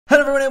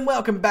Hello everyone and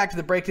welcome back to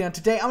the breakdown.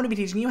 Today I'm going to be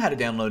teaching you how to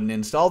download and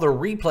install the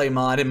replay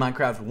mod in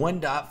Minecraft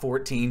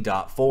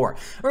 1.14.4. We're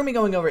going to be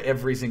going over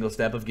every single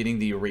step of getting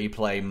the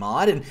replay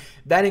mod, and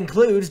that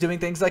includes doing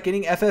things like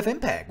getting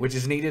FFmpeg, which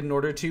is needed in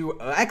order to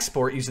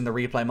export using the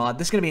replay mod.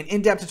 This is going to be an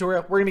in-depth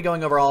tutorial. We're going to be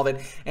going over all of it,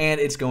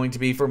 and it's going to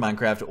be for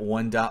Minecraft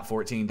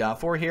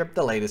 1.14.4 here,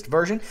 the latest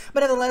version.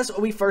 But nevertheless,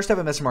 we first have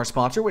a message from our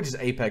sponsor, which is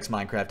Apex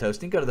Minecraft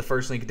Hosting. Go to the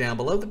first link down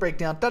below,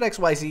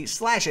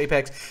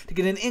 thebreakdown.xyz/Apex, to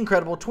get an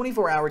incredible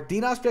 24-hour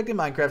DDOS-Protected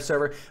Minecraft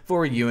server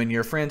for you and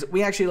your friends.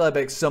 We actually love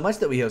Apex so much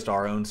that we host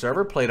our own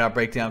server,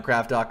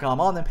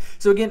 play.breakdowncraft.com, on them.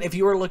 So again, if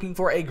you are looking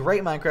for a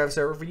great Minecraft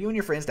server for you and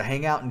your friends to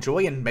hang out,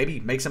 enjoy, and maybe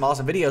make some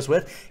awesome videos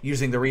with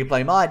using the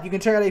replay mod, you can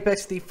check out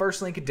Apex, the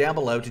first link down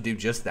below, to do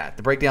just that,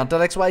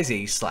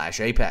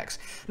 thebreakdown.xyz/Apex.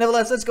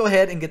 Nevertheless, let's go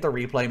ahead and get the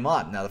replay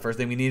mod. Now, the first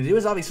thing we need to do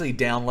is obviously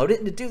download it,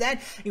 and to do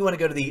that, you want to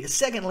go to the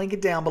second link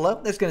down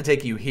below. That's going to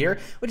take you here,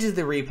 which is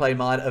the replay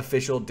mod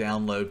official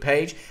download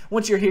page.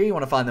 Once you're here, you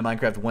want to find the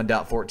Minecraft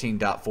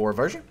 1.14.4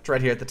 version. It's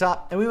right here at the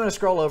top, and we want to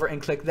scroll over and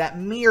click that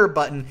mirror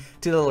button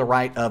to the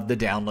right of the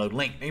download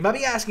link. Now, you might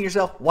be asking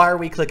yourself, why are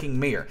we clicking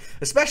mirror?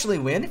 Especially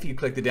when, if you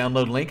click the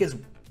download link, as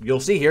you'll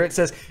see here, it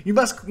says you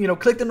must,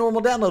 click the normal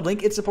download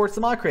link. It supports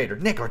the mod creator.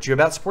 Nick, aren't you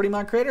about supporting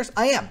mod creators?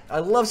 I am. I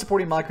love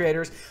supporting mod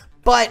creators,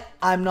 but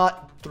I'm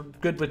not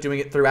good with doing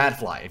it through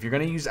AdFly. If you're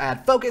going to use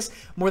AdFocus,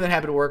 more than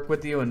happy to work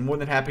with you, and more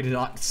than happy to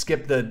not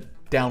skip the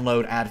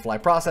download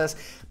AdFly process.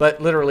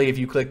 But literally, if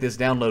you click this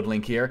download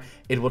link here,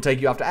 it will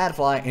take you off to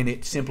AdFly, and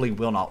it simply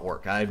will not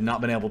work. I've not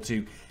been able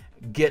to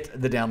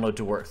get the download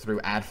to work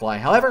through AdFly.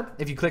 However,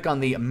 if you click on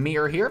the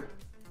mirror here,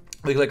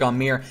 we click on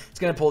mirror, it's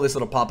going to pull this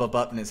little pop-up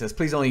up, and it says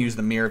please only use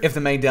the mirror if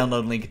the main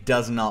download link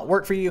does not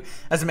work for you,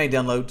 as the main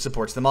download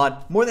supports the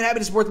mod. More than happy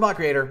to support the mod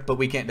creator, but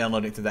we can't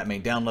download it through that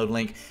main download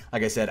link.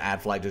 Like I said,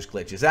 AdFly just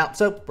glitches out,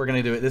 so we're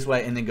going to do it this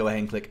way, and then go ahead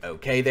and click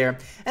OK there,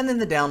 and then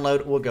the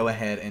download will go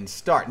ahead and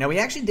start. Now, we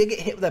actually did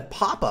get hit with a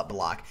pop-up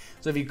block,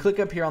 so if you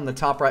click up here on the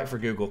top right for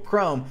Google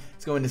Chrome,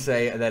 it's going to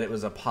say that it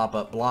was a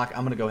pop-up block.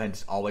 I'm going to go ahead and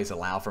just always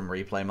allow from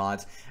replay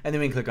mods, and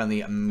then we can click on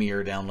the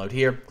mirror download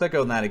here, click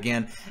on that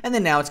again, and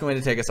then now it's going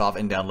to take us off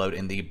and download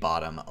in the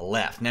bottom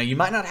left. Now, you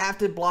might not have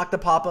to block the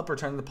pop-up or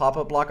turn the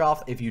pop-up block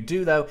off. If you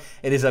do, though,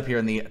 it is up here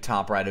in the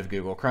top right of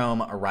Google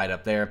Chrome, right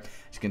up there. As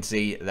you can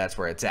see, that's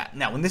where it's at.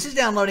 Now, when this is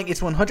downloading,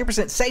 it's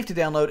 100% safe to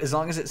download as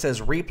long as it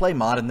says replay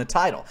mod in the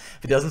title.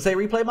 If it doesn't say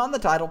replay mod in the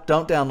title,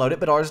 don't download it,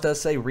 but ours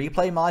does say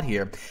replay mod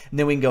here, and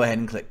then we can go ahead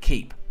and click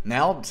keep.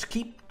 Now, it's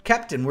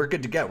kept and we're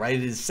good to go, right?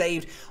 It is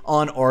saved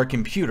on our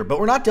computer, but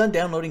we're not done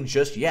downloading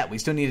just yet. We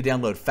still need to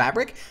download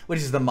Fabric,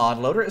 which is the mod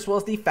loader, as well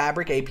as the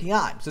Fabric API.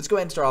 So let's go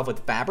ahead and start off with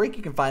Fabric.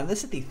 You can find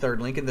this at the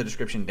third link in the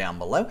description down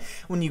below.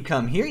 When you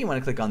come here, you want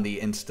to click on the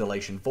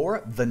installation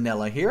for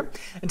vanilla here.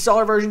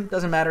 Installer version,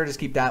 doesn't matter, just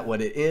keep that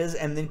what it is,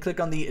 and then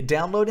click on the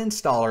download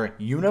installer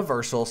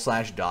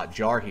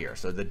universal/.jar here.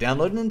 So the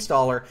download and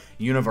installer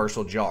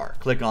universal jar.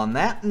 Click on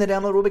that, and the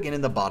download will begin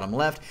in the bottom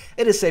left.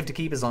 It is safe to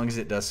keep as long as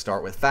it does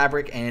start with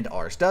Fabric, and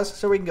ours does,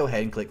 so we can go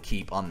ahead and click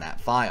keep on that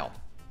file.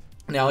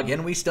 Now,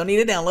 again, we still need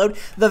to download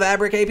the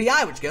Fabric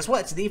API, which, guess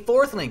what? It's the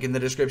fourth link in the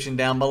description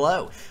down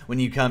below. When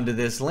you come to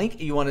this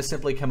link, you want to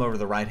simply come over to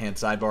the right-hand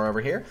sidebar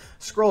over here,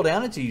 scroll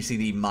down until you see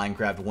the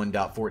Minecraft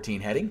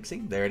 1.14 heading. See,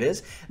 there it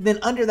is. Then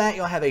under that,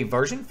 you'll have a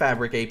version,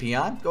 Fabric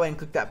API. Go ahead and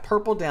click that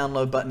purple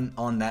download button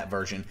on that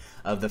version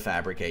of the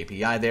Fabric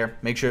API there.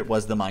 Make sure it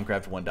was the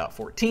Minecraft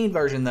 1.14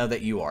 version, though,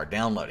 that you are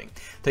downloading.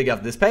 Take you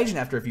off this page, and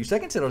after a few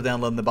seconds, it'll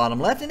download in the bottom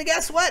left. And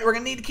guess what? We're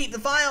going to need to keep the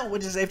file,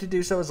 which is safe to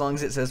do so as long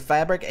as it says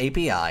Fabric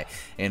API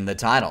in the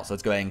title. So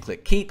let's go ahead and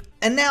click keep.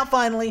 And now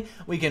finally,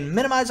 we can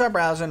minimize our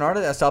browser. And on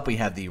our desktop, we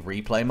have the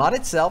replay mod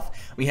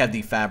itself, we have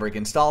the Fabric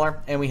installer,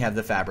 and we have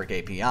the Fabric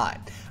API.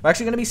 We're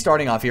actually going to be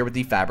starting off here with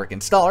the Fabric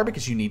installer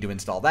because you need to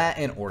install that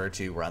in order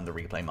to run the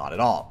replay mod at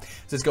all. So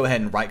let's go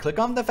ahead and right click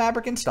on the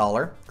Fabric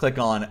installer, click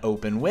on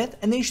open with,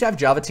 and then you should have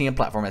Java TM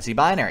Platform SE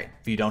binary.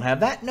 If you don't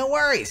have that, no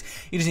worries.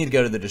 You just need to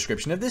go to the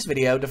description of this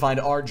video to find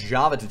our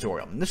Java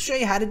tutorial. And this will show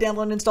you how to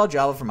download and install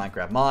Java for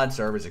Minecraft mods,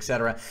 servers,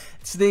 etc.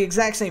 It's the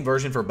exact same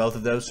version for both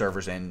of those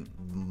servers and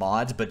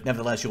mods, but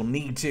nevertheless, you'll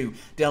need to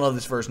download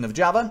this version of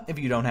Java if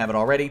you don't have it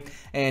already,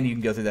 and you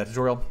can go through that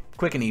tutorial.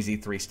 Quick and easy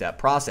 3-step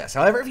process.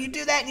 However, if you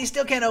do that and you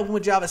still can't open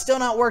with Java, still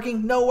not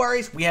working, no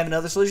worries. We have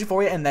another solution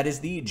for you, and that is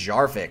the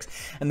jar fix.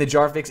 And the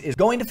jar fix is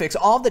going to fix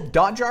all the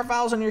 .jar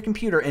files on your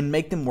computer and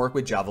make them work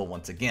with Java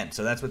once again.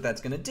 So that's what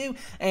that's going to do,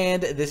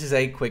 and this is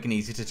a quick and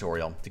easy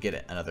tutorial to get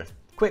it. Another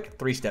quick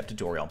 3-step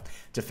tutorial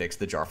to fix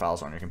the jar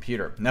files on your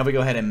computer. Now, if we go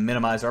ahead and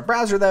minimize our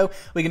browser, though,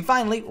 we can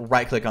finally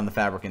right-click on the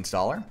Fabric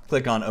installer,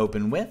 click on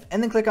Open With,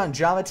 and then click on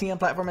Java TM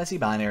Platform SE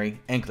binary,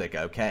 and click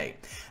OK.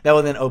 That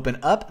will then open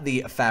up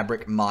the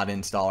Fabric mod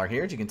installer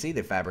here. As you can see,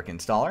 the Fabric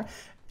installer.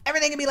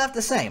 everything can be left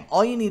the same.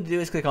 All you need to do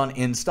is click on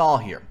install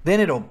here. Then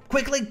it'll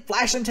quickly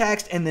flash some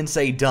text and then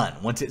say done.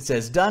 Once it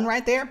says done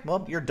right there,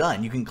 well, you're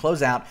done. You can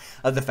close out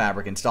of the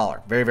Fabric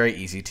installer. Very, very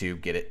easy to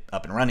get it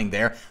up and running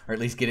there, or at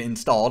least get it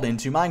installed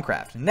into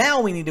Minecraft.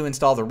 Now we need to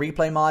install the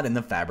replay mod and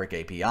the Fabric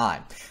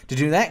API. To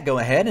do that, go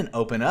ahead and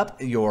open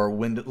up your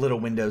little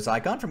Windows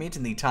icon. For me, it's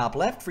in the top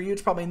left. For you,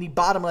 it's probably in the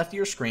bottom left of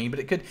your screen, but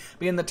it could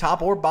be in the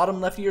top or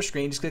bottom left of your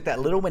screen. Just click that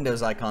little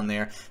Windows icon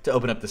there to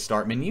open up the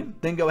start menu.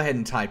 Then go ahead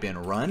and type in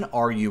run,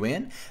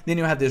 RUN. Then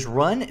you'll have this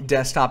run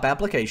desktop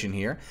application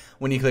here.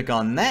 When you click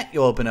on that,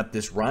 you'll open up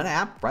this run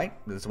app, right?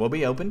 This will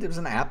be opened. There's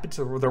an app. It's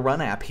the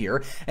run app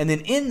here. And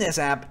then in this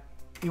app,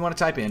 you want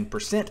to type in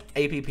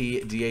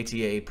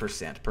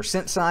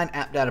 %appdata%,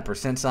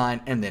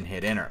 appdata%, and then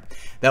hit enter.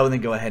 That will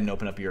then go ahead and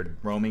open up your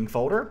roaming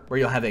folder where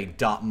you'll have a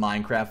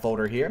 .minecraft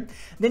folder here.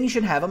 Then you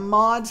should have a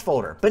mods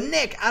folder. But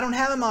Nick, I don't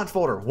have a mods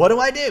folder. What do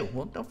I do?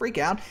 Well, don't freak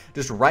out.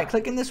 Just right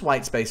click in this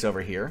white space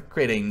over here,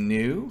 create a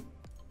new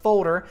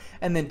folder,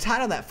 and then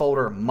title that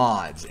folder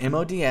mods,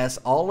 M-O-D-S,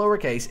 all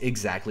lowercase,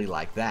 exactly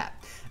like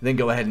that. Then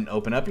go ahead and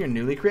open up your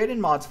newly created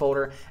mods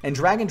folder and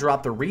drag and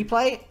drop the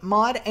replay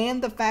mod and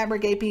the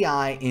Fabric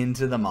API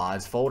into the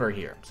mods folder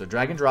here. So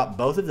drag and drop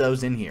both of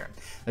those in here.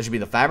 That should be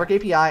the Fabric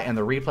API and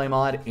the replay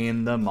mod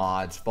in the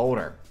mods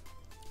folder.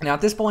 Now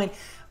at this point,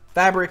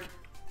 Fabric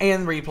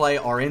and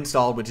replay are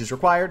installed, which is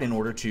required in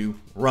order to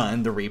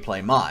run the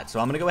replay mod. So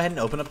I'm going to go ahead and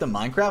open up the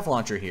Minecraft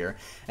launcher here,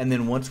 and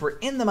then once we're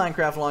in the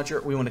Minecraft launcher,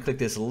 we want to click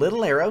this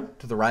little arrow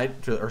to the right,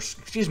 to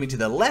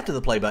the left of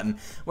the play button,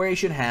 where you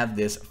should have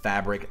this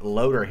Fabric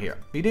loader here.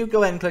 If you do,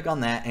 go ahead and click on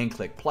that and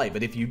click play.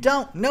 But if you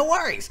don't, no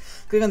worries.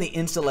 Click on the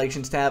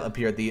installations tab up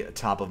here at the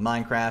top of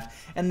Minecraft,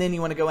 and then you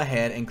want to go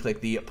ahead and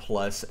click the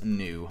plus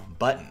new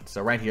button.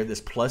 So right here,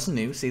 this plus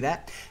new, see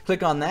that?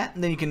 Click on that,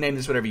 and then you can name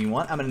this whatever you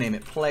want. I'm going to name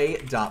it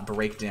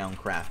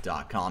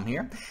play.breakdowncraft.com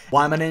here.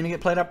 Why am I naming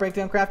it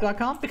play.breakdowncraft.com?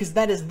 Because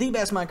that is the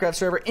best Minecraft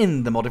server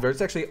in the multiverse.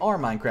 It's actually our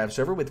Minecraft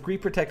server with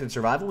protected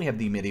survival. We have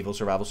the medieval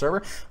survival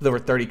server with over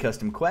 30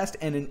 custom quests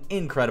and an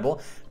incredible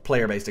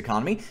player-based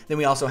economy. Then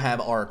we also have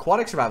our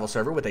aquatic survival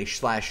server with a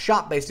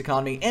 /shop-based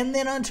economy. And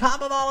then on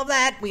top of all of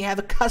that, we have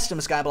a custom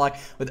skyblock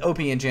with OP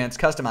enchants,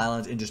 custom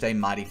islands, and just a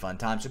mighty fun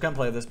time. So come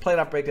play with us.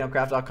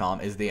 Play.breakdowncraft.com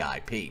is the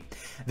IP.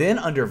 Then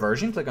under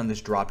version, click on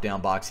this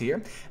drop-down box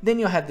here. Then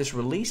you'll have this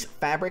release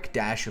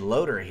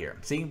fabric-loader here.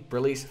 See,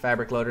 release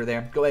fabric loader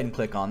there. Go ahead and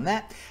click on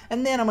that.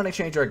 And then I'm going to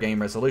change our game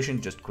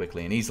resolution just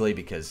quickly and easily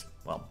because,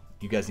 well,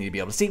 you guys need to be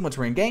able to see once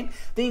we're in game.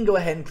 Then you can go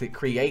ahead and click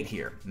create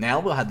here.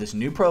 Now we'll have this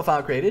new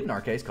profile created, in our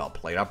case called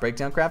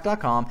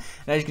play.breakdowncraft.com.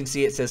 And as you can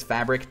see, it says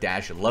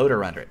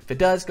fabric-loader under it. If it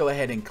does, go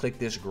ahead and click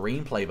this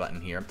green play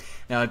button here.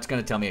 Now it's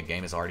going to tell me a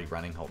game is already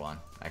running. Hold on.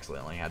 I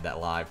accidentally had that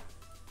live.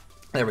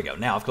 There we go.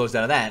 Now I've closed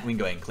out of that. We can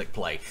go ahead and click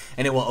play,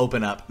 and it will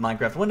open up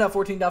Minecraft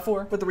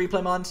 1.14.4 with the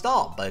replay mod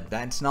installed. But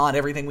that's not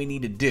everything we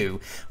need to do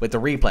with the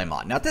replay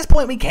mod. Now at this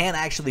point, we can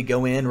actually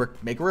go in,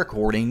 make a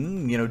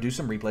recording, do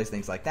some replays,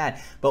 things like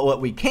that. But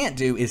what we can't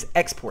do is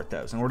export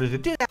those. In order to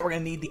do that, we're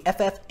going to need the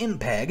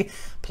FFmpeg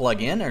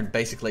plugin, or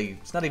basically,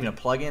 it's not even a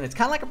plugin. It's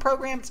kind of like a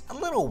program. It's a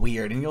little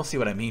weird, and you'll see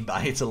what I mean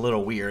by it's a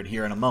little weird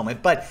here in a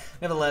moment. But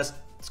nevertheless,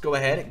 let's go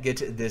ahead and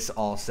get this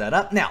all set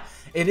up. Now,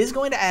 it is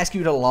going to ask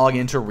you to log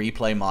into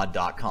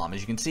replaymod.com. As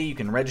you can see, you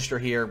can register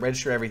here,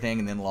 register everything,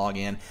 and then log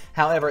in.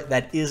 However,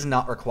 that is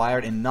not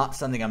required and not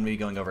something I'm going to be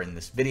going over in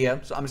this video.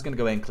 So I'm just going to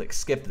go ahead and click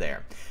skip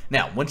there.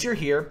 Now, once you're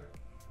here,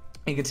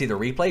 you can see the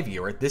replay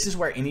viewer. This is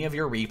where any of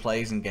your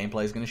replays and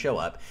gameplay is going to show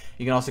up.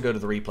 You can also go to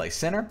the replay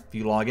center. If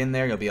you log in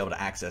there, you'll be able to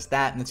access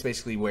that, and it's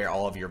basically where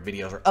all of your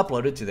videos are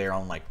uploaded to their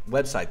own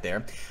website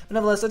there. But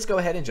nevertheless, let's go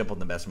ahead and jump on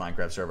the best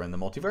Minecraft server in the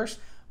multiverse,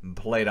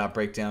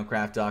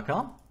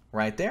 play.breakdowncraft.com.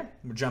 Right there.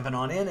 We're jumping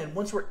on in, and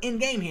once we're in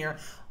game here,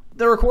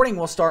 the recording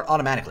will start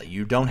automatically.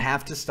 You don't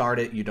have to start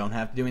it. You don't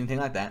have to do anything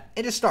like that.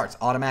 It just starts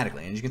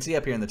automatically. And as you can see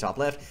up here in the top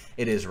left,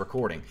 it is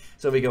recording.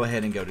 So if we go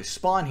ahead and go to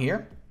spawn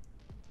here,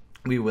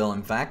 we will,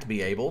 in fact,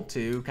 be able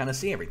to kind of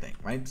see everything,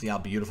 right? See how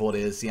beautiful it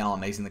is, see how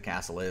amazing the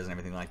castle is and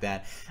everything like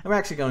that. And we're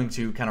actually going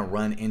to kind of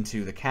run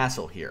into the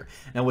castle here.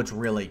 Now, what's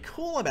really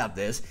cool about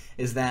this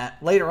is that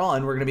later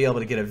on, we're going to be able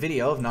to get a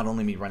video of not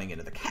only me running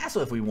into the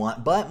castle if we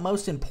want, but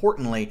most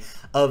importantly,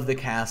 of the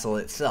castle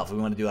itself. We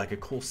want to do like a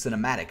cool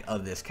cinematic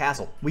of this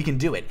castle. We can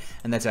do it,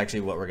 and that's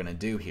actually what we're going to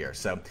do here.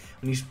 So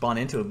when you spawn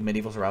into a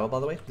medieval survival, by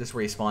the way, this is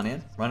where you spawn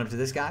in, run up to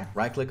this guy,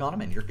 right-click on him,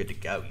 and you're good to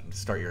go. You can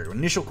start your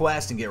initial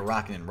quest and get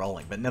rocking and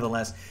rolling. But nevertheless,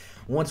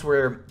 once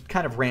we're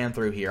kind of ran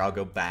through here, I'll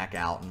go back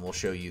out and we'll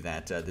show you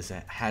that this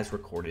has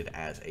recorded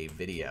as a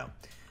video.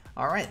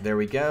 All right, there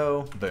we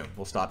go. Boom,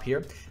 we'll stop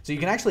here. So you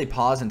can actually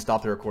pause and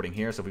stop the recording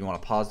here. So if we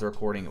want to pause the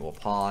recording, it will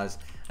pause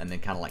and then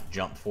kind of like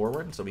jump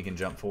forward. So we can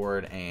jump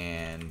forward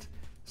and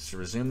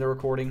resume the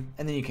recording,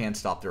 and then you can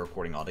stop the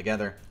recording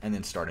altogether and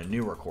then start a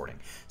new recording.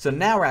 So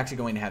now we're actually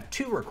going to have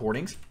two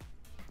recordings,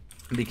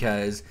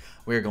 because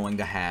we're going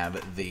to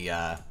have the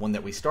one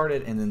that we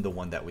started and then the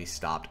one that we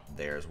stopped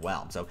there as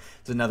well. So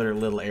it's another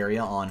little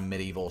area on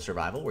medieval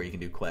survival where you can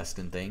do quests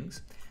and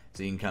things.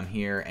 So you can come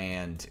here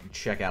and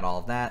check out all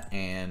of that.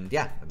 And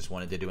yeah, I just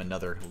wanted to do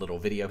another little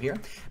video here.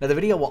 Now the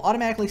video will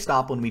automatically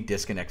stop when we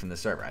disconnect from the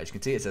server. As you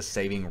can see, it says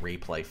saving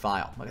replay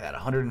file. Look at that,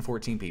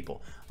 114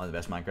 people on the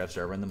best Minecraft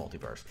server in the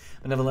multiverse.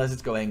 But nevertheless,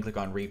 let's go ahead and click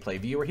on replay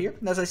viewer here.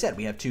 And as I said,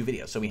 we have two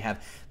videos. So we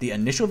have the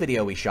initial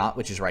video we shot,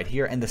 which is right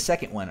here, and the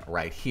second one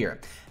right here.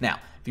 Now,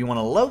 if you want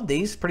to load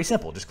these, pretty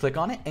simple. Just click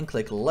on it and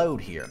click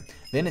load here.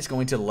 Then it's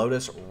going to load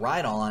us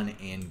right on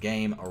in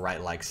game,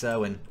 right like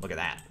so. And look at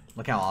that.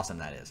 Look how awesome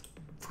that is.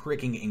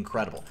 Freaking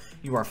incredible.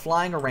 You are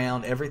flying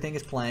around, everything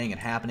is playing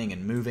and happening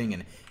and moving,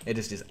 and it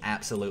just is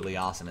absolutely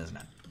awesome, isn't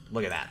it?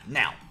 Look at that.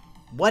 Now,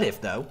 what if,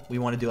 though, we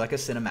want to do like a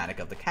cinematic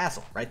of the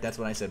castle, right? That's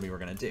what I said we were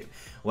going to do.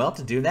 Well,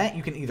 to do that,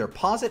 you can either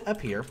pause it up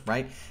here,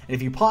 right? And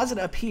if you pause it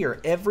up here,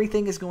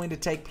 everything is going to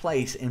take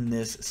place in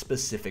this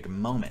specific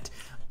moment.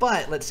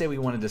 But let's say we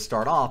wanted to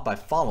start off by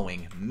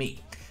following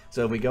me.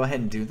 So if we go ahead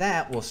and do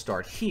that, we'll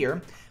start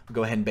here. We'll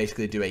go ahead and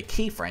basically do a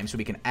keyframe. So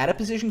we can add a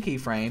position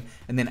keyframe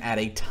and then add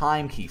a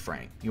time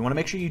keyframe. You want to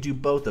make sure you do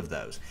both of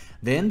those.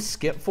 Then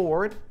skip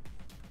forward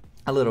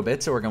a little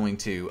bit. So we're going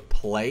to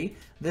play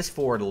this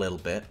forward a little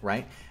bit,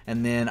 right?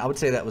 And then I would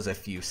say that was a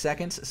few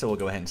seconds. So we'll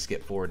go ahead and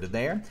skip forward to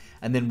there.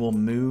 And then we'll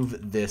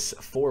move this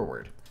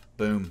forward.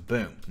 Boom,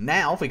 boom.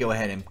 Now, if we go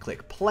ahead and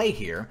click play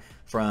here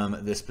from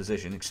this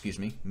position, excuse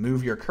me,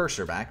 move your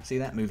cursor back. See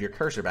that? Move your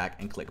cursor back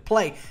and click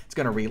play. It's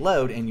going to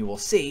reload and you will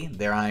see,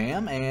 there I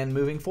am and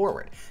moving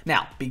forward.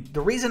 Now,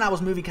 the reason I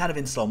was moving kind of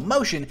in slow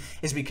motion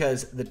is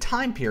because the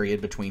time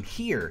period between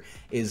here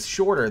is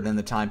shorter than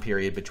the time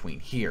period between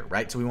here,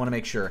 right? So we want to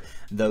make sure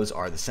those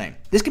are the same.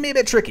 This can be a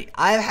bit tricky.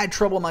 I've had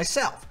trouble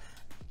myself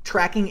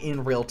tracking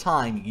in real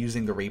time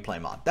using the replay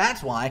mod.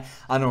 That's why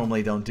I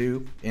normally don't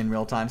do in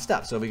real time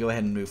stuff. So if we go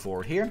ahead and move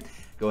forward here,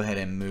 go ahead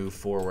and move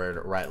forward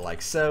right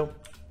like so.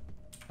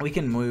 We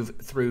can move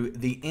through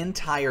the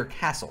entire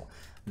castle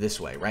this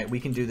way, right? We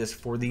can do this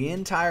for the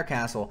entire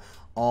castle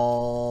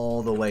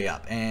all the way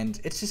up. And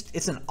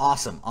it's an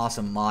awesome,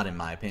 awesome mod in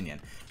my opinion.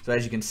 So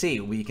as you can see,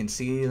 we can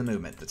see the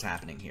movement that's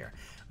happening here.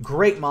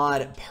 Great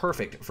mod,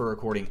 perfect for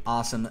recording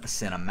awesome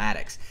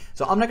cinematics.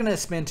 So I'm not going to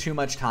spend too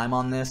much time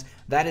on this.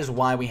 That is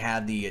why we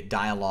have the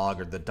dialogue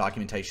or the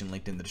documentation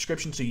linked in the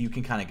description so you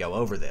can kind of go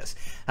over this.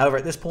 However,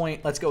 at this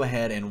point, let's go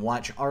ahead and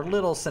watch our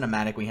little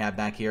cinematic we have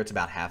back here. It's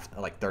about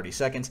like 30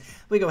 seconds.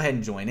 We go ahead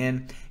and join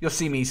in. You'll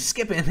see me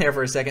skip in there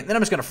for a second. Then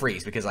I'm just going to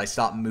freeze because I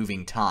stopped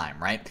moving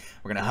time, right?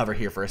 We're going to hover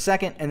here for a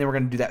second, and then we're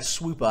going to do that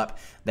swoop up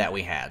that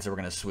we had. So we're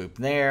going to swoop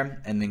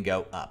there and then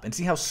go up. And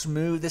see how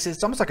smooth this is?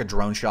 It's almost like a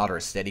drone shot or a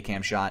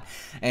Steadicam shot.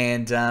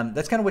 And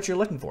that's kind of what you're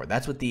looking for.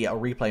 That's what the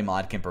replay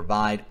mod can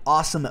provide.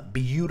 Awesome,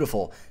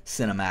 beautiful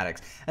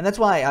cinematics. And that's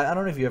why, I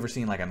don't know if you've ever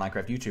seen like a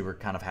Minecraft YouTuber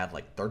kind of have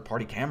like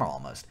third-party camera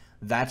almost.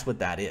 That's what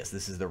that is.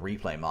 This is the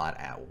replay mod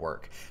at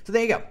work. So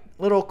there you go.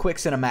 Little quick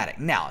cinematic.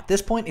 Now, at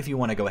this point, if you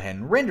want to go ahead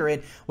and render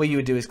it, what you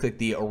would do is click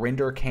the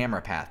render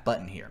camera path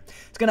button here.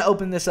 It's going to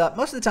open this up.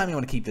 Most of the time, you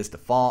want to keep this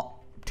default.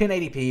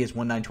 1080p is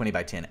 1920 by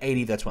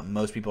 1080. That's what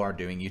most people are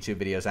doing YouTube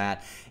videos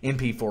at.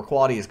 MP4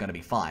 quality is going to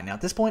be fine. Now,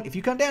 at this point, if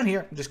you come down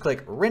here and just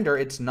click render,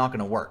 it's not going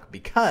to work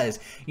because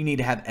you need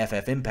to have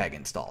FFmpeg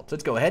installed. So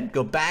let's go ahead,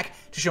 go back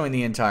to showing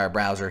the entire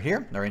browser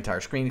here, or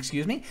entire screen,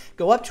 excuse me.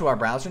 Go up to our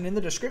browser, and in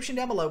the description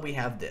down below, we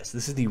have this.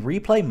 This is the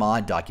replay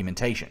mod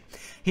documentation.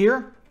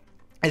 Here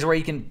is where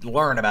you can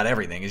learn about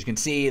everything. As you can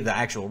see, the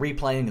actual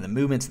replaying and the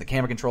movements, the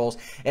camera controls,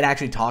 it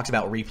actually talks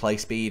about replay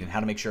speed and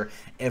how to make sure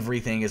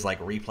everything is like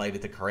replayed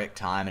at the correct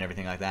time and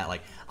everything like that.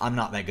 Like, I'm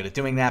not that good at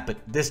doing that, but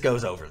this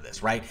goes over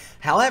this, right?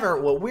 However,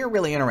 what we're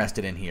really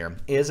interested in here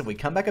is if we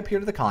come back up here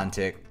to the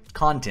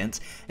contents,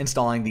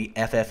 installing the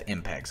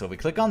FFmpeg. So if we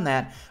click on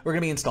that, we're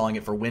going to be installing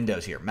it for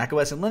Windows here.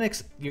 macOS and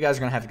Linux, you guys are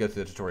going to have to go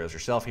through the tutorials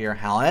yourself here.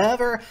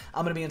 However,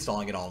 I'm going to be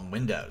installing it on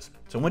Windows.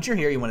 So once you're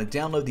here, you want to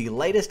download the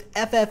latest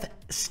FF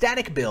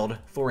static build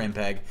for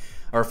Mpeg,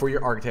 or for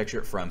your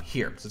architecture from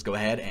here. So let's go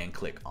ahead and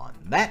click on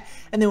that.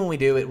 And then when we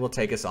do, it will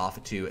take us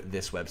off to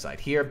this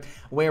website here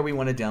where we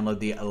want to download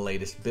the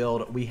latest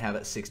build. We have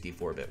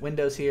 64-bit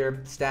Windows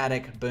here,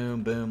 static,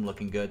 boom, boom,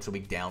 looking good. So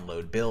we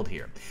download build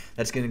here.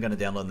 That's going to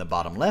download in the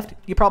bottom left.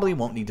 You probably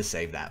won't need to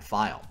save that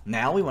file.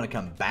 Now we want to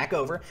come back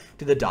over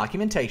to the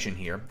documentation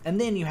here,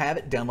 and then you have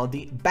it download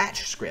the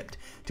batch script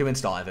to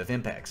install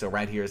FFmpeg. So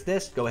right here is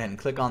this. Go ahead and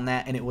click on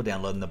that, and it will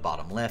download in the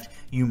bottom left.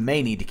 You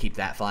may need to keep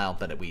that file,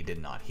 but we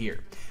did not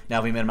here. Now,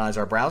 if we minimize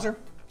our browser,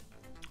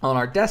 on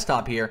our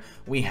desktop here,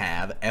 we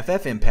have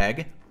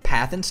FFmpeg,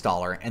 path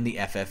installer, and the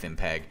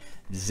FFmpeg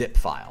zip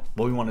file.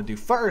 What we want to do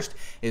first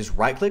is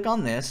right-click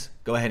on this,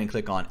 go ahead and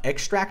click on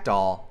Extract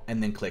All,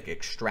 and then click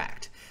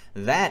Extract.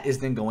 That is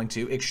then going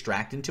to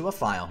extract into a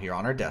file here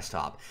on our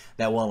desktop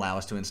that will allow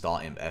us to install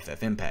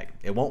FFmpeg.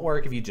 It won't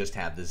work if you just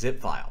have the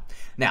zip file.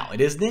 Now, it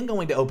is then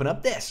going to open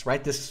up this,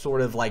 right? This sort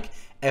of like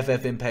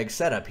FFmpeg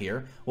setup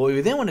here. What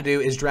we then want to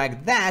do is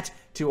drag that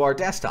to our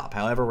desktop.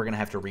 However, we're going to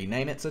have to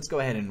rename it. So let's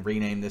go ahead and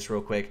rename this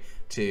real quick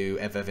to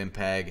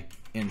FFmpeg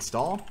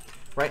install.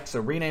 right? So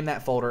rename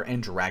that folder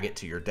and drag it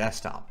to your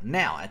desktop.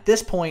 Now, at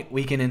this point,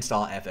 we can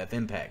install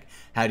FFmpeg.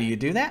 How do you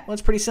do that? Well,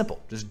 it's pretty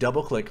simple. Just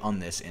double click on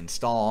this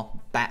install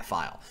bat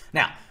file.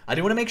 Now, I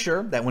do want to make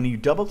sure that when you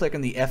double click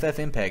on the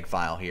FFmpeg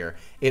file here,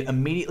 it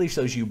immediately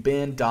shows you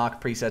bin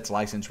doc presets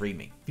license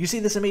readme. If you see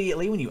this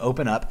immediately when you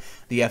open up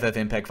the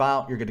FFmpeg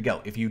file, you're good to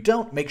go. If you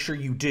don't, make sure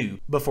you do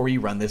before you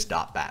run this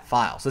 .bat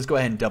file. So let's go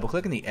ahead and double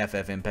click on the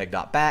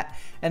FFmpeg.bat,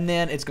 and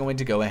then it's going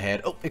to go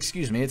ahead, oh,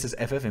 excuse me, it says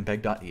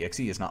FFmpeg.exe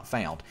is not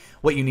found.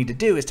 What you need to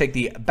do is take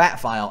the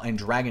bat file and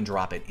drag and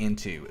drop it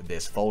into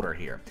this folder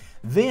here.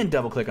 Then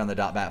double click on the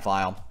 .bat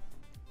file,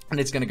 and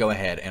it's going to go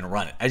ahead and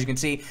run it. As you can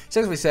see,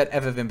 successfully set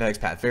FFmpeg's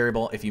path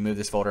variable. If you move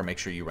this folder, make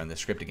sure you run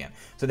this script again.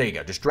 So there you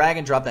go. Just drag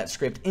and drop that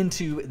script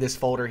into this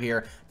folder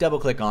here, double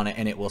click on it,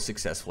 and it will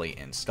successfully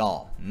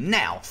install.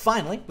 Now,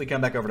 finally, we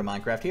come back over to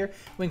Minecraft here.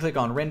 We can click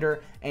on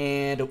render,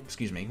 and, oh,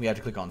 excuse me, we have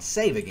to click on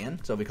save again.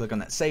 So if we click on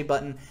that save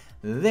button,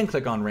 then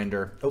click on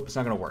render. Oh, it's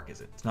not going to work,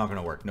 is it? It's not going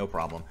to work. No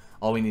problem.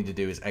 All we need to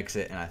do is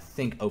exit and I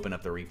think open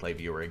up the replay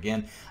viewer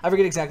again. I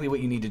forget exactly what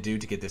you need to do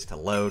to get this to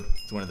load.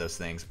 It's one of those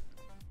things.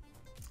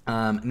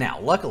 Now,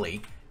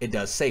 luckily, it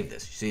does save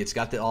this. You see, it's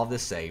got all of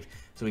this saved,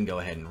 so we can go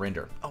ahead and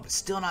render. Oh, but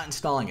still not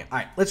installing it. All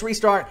right, let's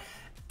restart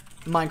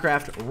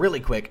Minecraft really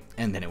quick,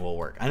 and then it will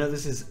work. I know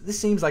this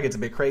seems like it's a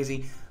bit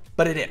crazy,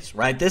 but it is,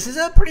 right? This is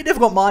a pretty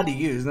difficult mod to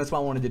use, and that's why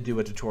I wanted to do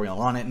a tutorial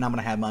on it, and I'm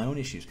going to have my own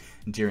issues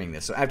during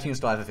this. So after you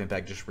install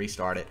FFmpeg, just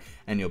restart it,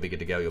 and you'll be good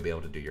to go. You'll be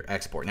able to do your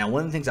export. Now,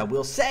 one of the things I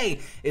will say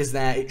is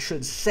that it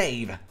should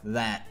save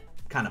that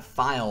kind of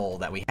file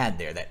that we had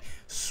there, that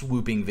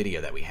swooping video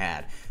that we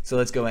had. So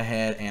let's go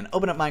ahead and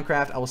open up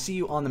Minecraft. I will see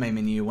you on the main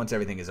menu once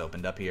everything is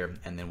opened up here,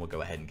 and then we'll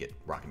go ahead and get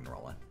rocking and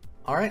rolling.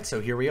 Alright, so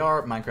here we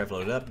are, Minecraft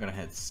loaded up. I'm going to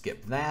head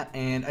skip that,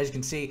 and as you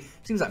can see, it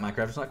seems like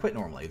Minecraft is not quite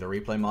normally. The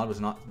replay mod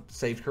was not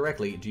saved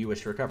correctly. Do you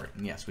wish to recover it?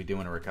 And yes, we do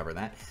want to recover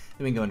that.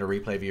 Then we can go into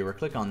replay viewer,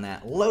 click on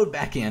that, load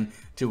back in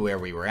to where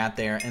we were at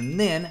there, and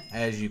then,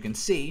 as you can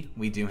see,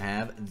 we do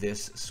have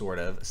this sort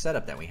of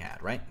setup that we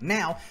had, right?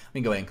 Now, we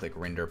can go ahead and click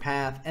render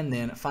path, and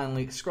then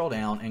finally scroll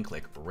down and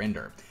click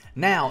render.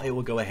 Now, it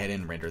will go ahead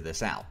and render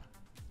this out.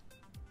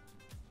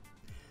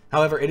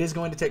 However, it is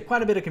going to take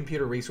quite a bit of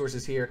computer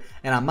resources here,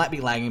 and I might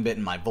be lagging a bit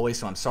in my voice,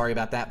 so I'm sorry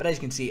about that, but as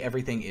you can see,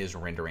 everything is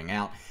rendering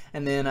out.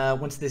 And then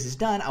once this is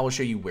done, I will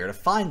show you where to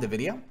find the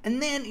video,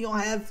 and then you'll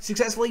have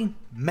successfully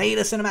made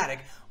a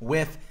cinematic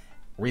with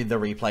the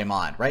replay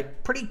mod,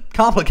 right? Pretty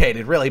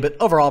complicated, really, but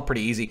overall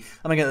pretty easy.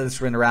 I'm going to get this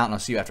render out, and I'll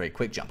see you after a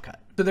quick jump cut.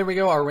 So there we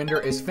go, our render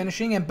is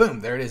finishing, and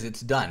boom, there it is,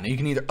 it's done. Now you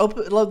can either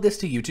upload this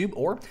to YouTube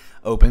or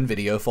open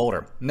video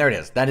folder. And there it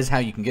is, that is how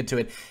you can get to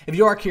it. If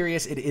you are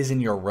curious, it is in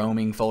your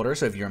roaming folder,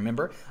 so if you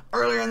remember,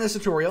 earlier in this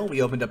tutorial,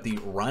 we opened up the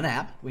run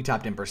app, we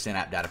typed in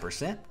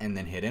 %appdata%, and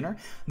then hit enter.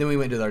 Then we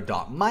went to our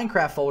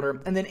 .minecraft folder,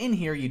 and then in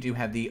here you do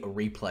have the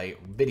replay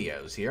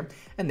videos here,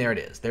 and there it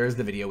is, there's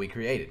the video we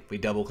created. If we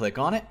double click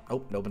on it,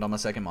 oh, it opened on my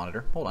second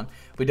monitor, hold on.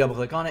 If we double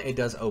click on it, it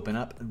does open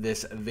up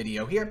this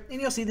video here,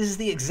 and you'll see this is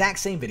the exact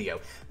same video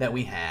that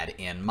we had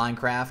in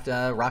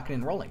Minecraft rocking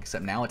and rolling,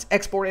 except now it's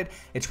exported,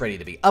 it's ready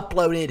to be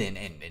uploaded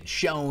and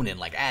shown and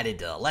like added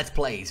to Let's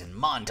Plays and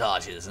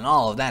montages and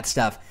all of that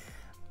stuff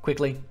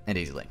quickly and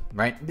easily,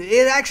 right?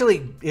 It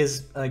actually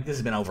is, like, this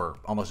has been over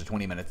almost a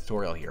 20-minute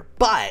tutorial here,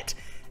 but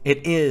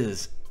it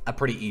is a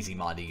pretty easy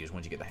mod to use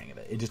once you get the hang of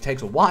it. It just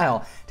takes a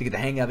while to get the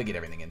hang of it, get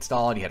everything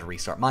installed, you have to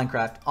restart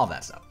Minecraft, all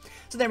that stuff.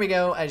 So there we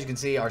go, as you can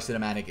see, our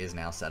cinematic is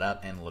now set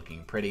up and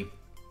looking pretty.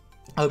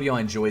 I hope you all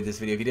enjoyed this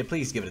video. If you did,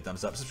 please give it a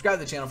thumbs up. Subscribe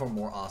to the channel for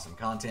more awesome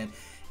content.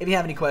 If you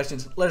have any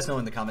questions, let us know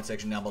in the comment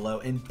section down below.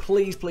 And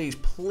please, please,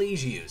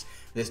 please use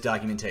this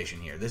documentation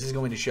here. This is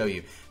going to show you,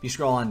 if you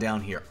scroll on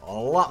down here, a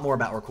lot more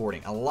about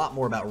recording, a lot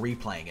more about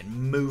replaying and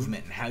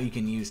movement and how you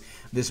can use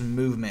this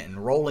movement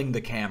and rolling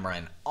the camera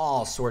and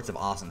all sorts of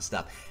awesome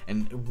stuff.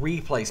 And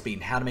replay speed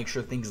and how to make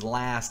sure things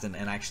last and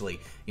actually,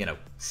 you know,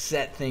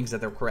 set things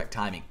at their correct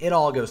timing. It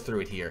all goes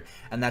through it here.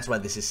 And that's why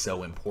this is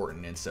so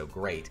important and so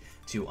great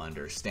to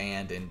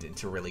understand and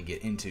to really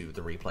get into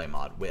the replay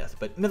mod with.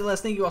 But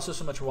nevertheless, thank you all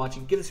so much for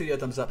watching. Give this video a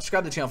thumbs up.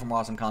 Subscribe to the channel for more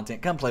awesome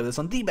content. Come play with us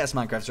on the best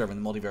Minecraft server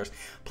in the multiverse.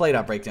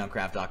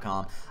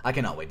 Play.breakdowncraft.com. I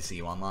cannot wait to see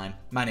you online.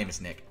 My name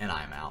is Nick, and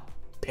I am out.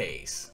 Peace.